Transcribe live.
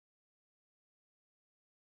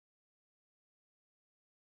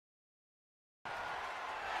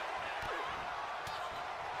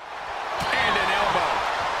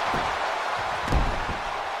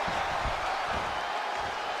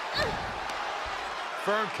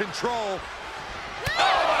Firm control.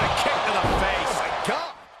 Oh, what a kick to the face. Oh, my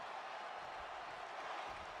God.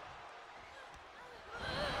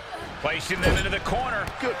 Placing them into the corner.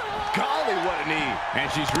 Good golly, what a knee. And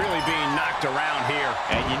she's really being knocked around here.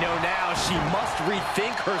 And you know now she must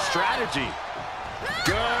rethink her strategy.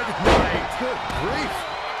 Good night. Good grief.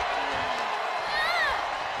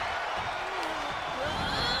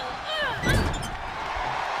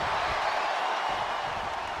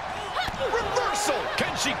 Reversal.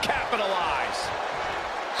 Can she capitalize?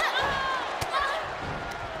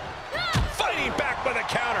 Fighting back with a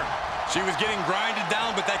counter. She was getting grinded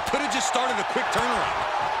down, but that could have just started a quick turnaround.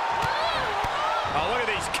 Oh, look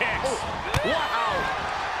at these kicks. Oh, wow.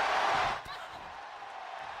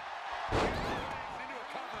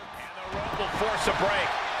 And the rope will force a break.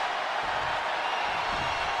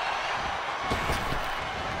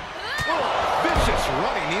 Oh, vicious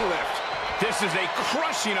running knee lift. This is a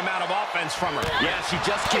crushing amount of offense from her. Yeah, she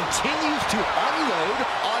just continues to unload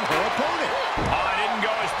on her opponent. Oh, it didn't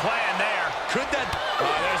go as planned there. Could that... Oh,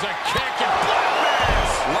 there's a kick and Black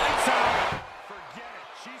Mass. Lights out. Forget it.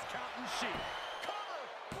 She's counting sheep. Cover.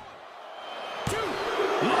 1, 2.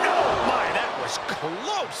 Oh, my, that was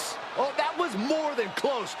close. Oh, that was more than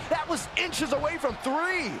close. That was inches away from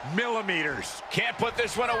 3 millimeters. Can't put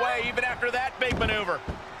this one away even after that big maneuver.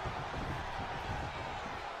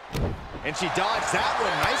 And she dodged that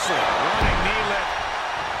one nicely. Running knee lift.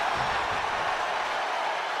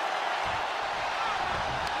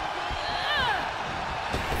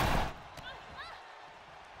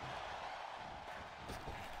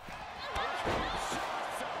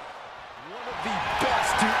 One of the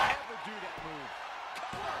best to ever do that move.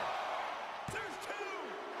 There's 2.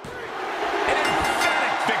 3. An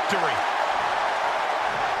emphatic victory.